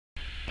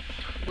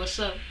What's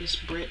up? It's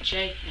Britt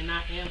Jayee, and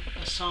I am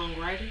a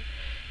songwriter,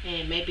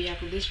 and maybe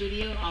after this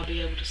video I'll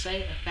be able to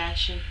say a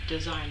fashion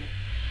designer.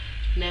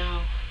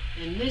 Now,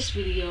 in this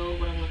video,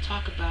 what I want to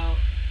talk about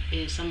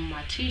is some of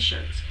my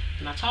t-shirts,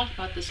 and I talked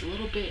about this a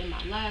little bit in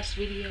my last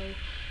video,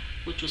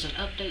 which was an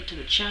update to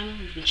the channel.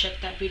 You can check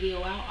that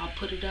video out. I'll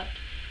put it up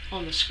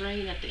on the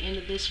screen at the end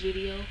of this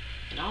video.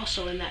 And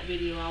also in that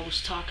video I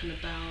was talking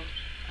about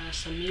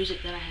some music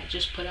that I had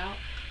just put out.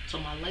 So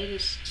my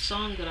latest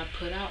song that I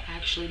put out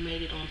actually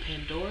made it on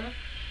Pandora,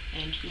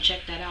 and you can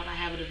check that out. I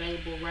have it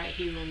available right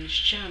here on this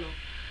channel.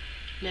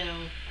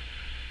 Now,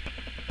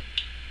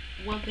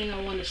 one thing I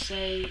want to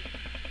say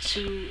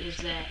too is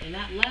that in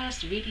that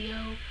last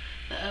video,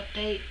 the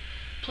update,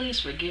 please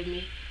forgive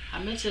me.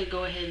 I meant to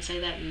go ahead and say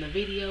that in the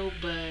video,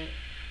 but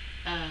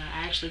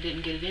I actually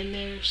didn't get it in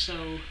there.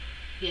 So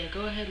yeah,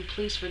 go ahead and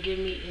please forgive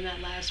me. In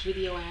that last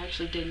video, I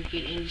actually didn't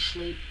get any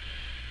sleep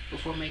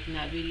before making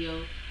that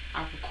video.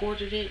 I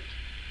recorded it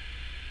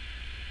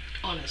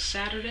on a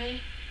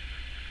Saturday,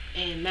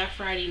 and that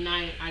Friday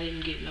night I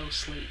didn't get no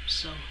sleep.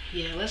 So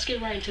yeah, let's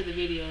get right into the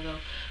video though.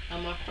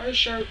 My first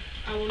shirt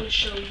I want to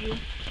show you.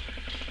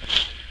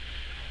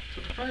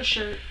 So the first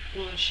shirt I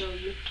want to show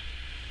you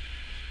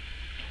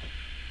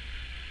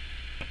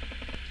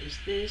is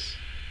this,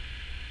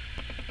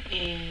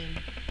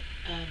 and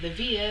the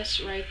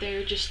VS right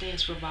there just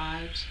stands for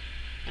vibes.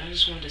 And I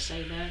just wanted to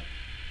say that.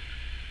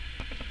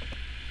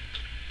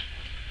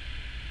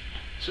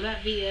 So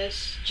that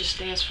VS just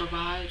stands for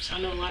vibes.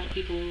 I know a lot of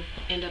people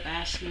end up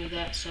asking me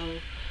that. So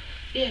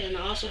yeah, and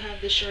I also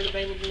have this shirt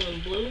available in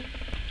blue.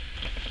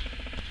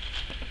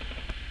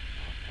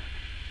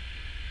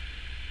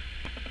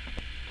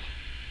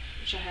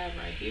 Which I have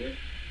right here.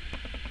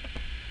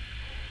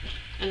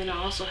 And then I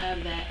also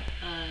have that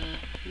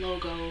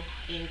logo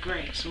in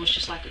gray. So it's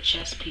just like a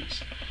chest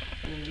piece.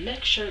 And then the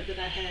next shirt that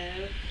I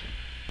have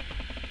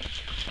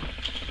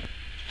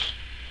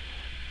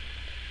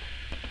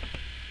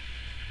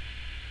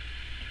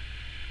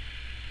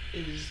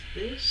is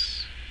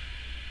this.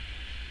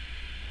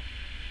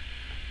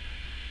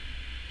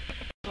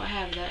 So I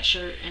have that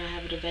shirt, and I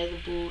have it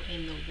available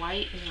in the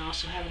white, and I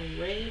also have it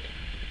in red.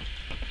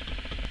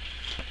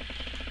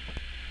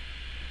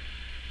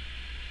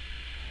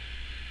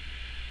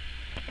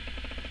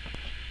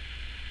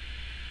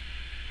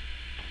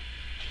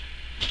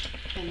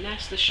 And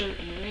that's the shirt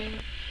in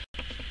red.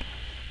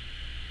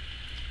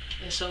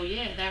 And so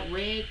yeah, that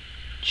red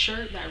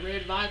shirt, that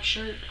red vibe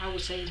shirt, I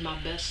would say is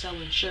my best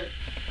selling shirt.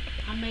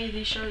 I made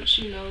these shirts,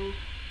 you know,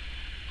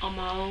 on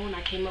my own.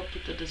 I came up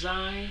with the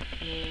design,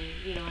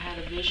 and you know, I had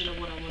a vision of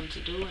what I wanted to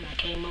do, and I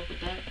came up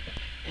with that,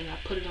 and I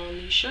put it on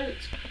these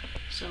shirts.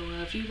 So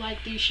if you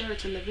like these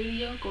shirts in the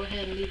video, go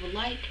ahead and leave a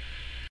like.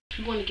 If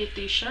you want to get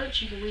these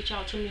shirts, you can reach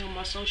out to me on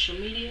my social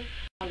media.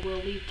 I will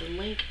leave the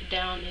link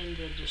down in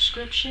the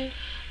description,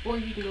 or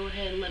you can go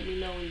ahead and let me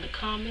know in the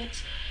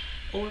comments,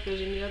 or if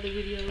there's any other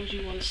videos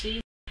you want to see.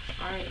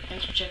 Alright,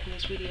 thanks for checking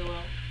this video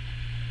out.